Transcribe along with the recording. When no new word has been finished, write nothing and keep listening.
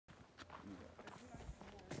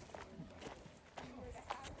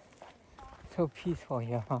So peaceful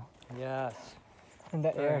here, huh? Yes. And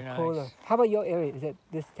the Very air cooler. nice. How about your area? Is it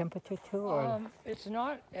this temperature too, or? It's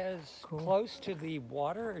not as Cool. close to the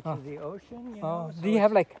water or to the ocean, you know. Do you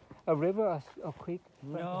have like a river or a creek?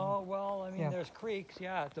 No, well, I mean, there's creeks,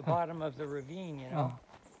 at the bottom of the ravine, you know.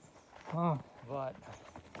 Oh, But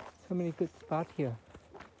so many good spots here.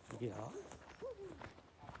 yeah.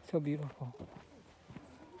 So beautiful.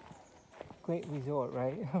 Great resort,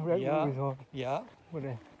 right? Redwood resort. Yeah. With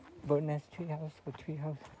a bird nest treehouse, with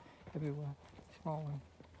treehouse everywhere. Small one.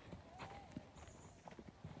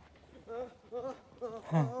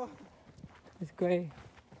 It's great.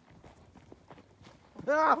 It's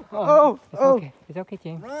okay. It's okay,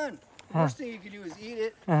 James. Run! Worst thing you can do is eat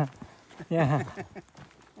it. Yeah.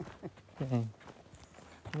 Dang. Isn't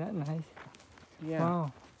that nice? Yeah.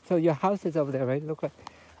 Wow. So your house is over there, right? Look like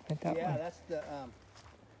that Yeah, way. that's the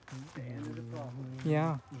end of the problem.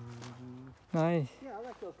 Yeah. Nice. Yeah, I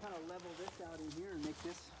like to kind of level this out in here and make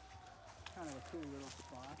this kind of a cool little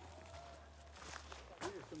spot. These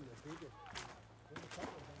are some of the biggest. There's a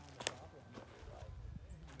couple of them on the top of them that are like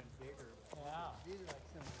even bigger. Yeah. These are like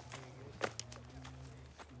some of the biggest.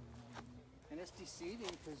 And it's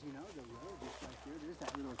deceiving because, you know, the road is right there. There's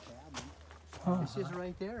that little cabin. It's just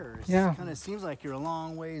right there. It kind of seems like you're a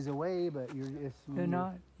long ways away, but you're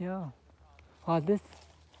not. Yeah. Oh, this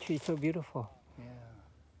tree is so beautiful. Yeah.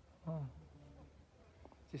 Oh.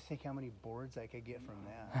 Just think how many boards I could get from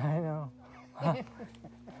that. I know.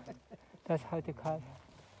 That's hard to cut.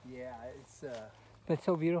 Yeah, it's But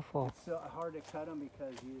so beautiful. it's so hard to cut them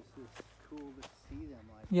because it's just cool to see them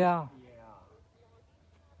like Yeah. that. Yeah.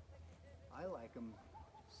 I like them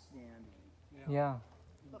standing. Yeah.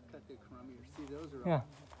 Look at the crummier. See, those are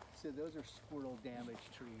those are squirrel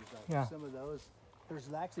damaged trees. Like some of those.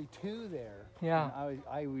 There's actually two there. Yeah. And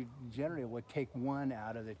I would generally would take one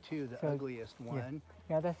out of the two, the ugliest one.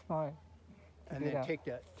 Yeah, that's smart. And then take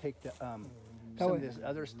the some of this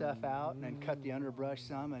other stuff out and then cut the underbrush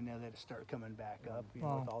some, and then they'd start coming back up, you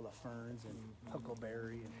know, with all the ferns and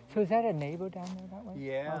huckleberry. And So is that a neighbor down there that way?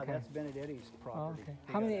 yeah, that's Benedetti's property. Okay.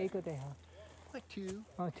 How many acres they have? Like 2.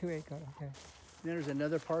 Oh, 2 acres. Okay. Then there's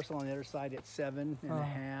another parcel on the other side at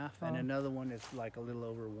 7.5, and another one that's like a little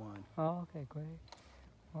over 1. Oh, okay, great.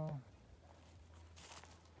 Oh.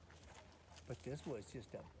 But this was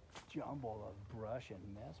just a jumble of brush and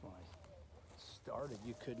mess when I started.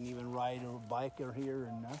 You couldn't even ride a bike or here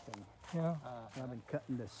or nothing. Yeah. I've been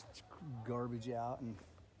cutting this garbage out and.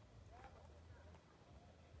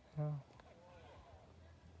 Yeah.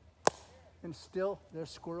 And still, their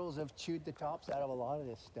squirrels have chewed the tops out of a lot of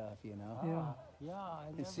this stuff, you know. Yeah.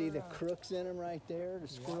 Yeah. You see the crooks in them right there? The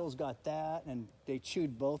squirrels got that, and they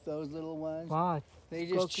chewed both those little ones. Wow. They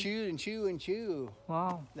just chewed and chew and chew.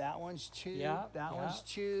 Wow. That one's chewed. Yeah, That one's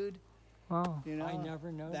chewed. Wow. You know, I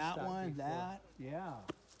never noticed that one, before. that, yeah.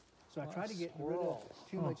 So I try to get rid of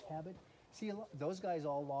too much habit. See, those guys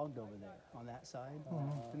all logged over there on that side,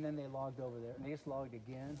 and then they logged over there, and they just logged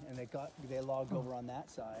again, and they logged over on that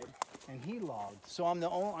side, and he logged. So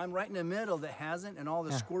I'm right in the middle that hasn't, and all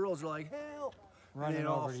the squirrels are like, help! Running and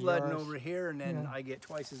they're all over to flooding yours. over here, and then I get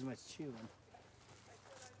twice as much chewing.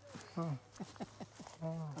 I'm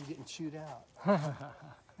getting chewed out.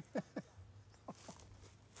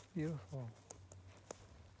 Beautiful.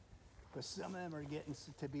 But some of them are getting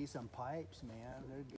to be some pipes, man. They're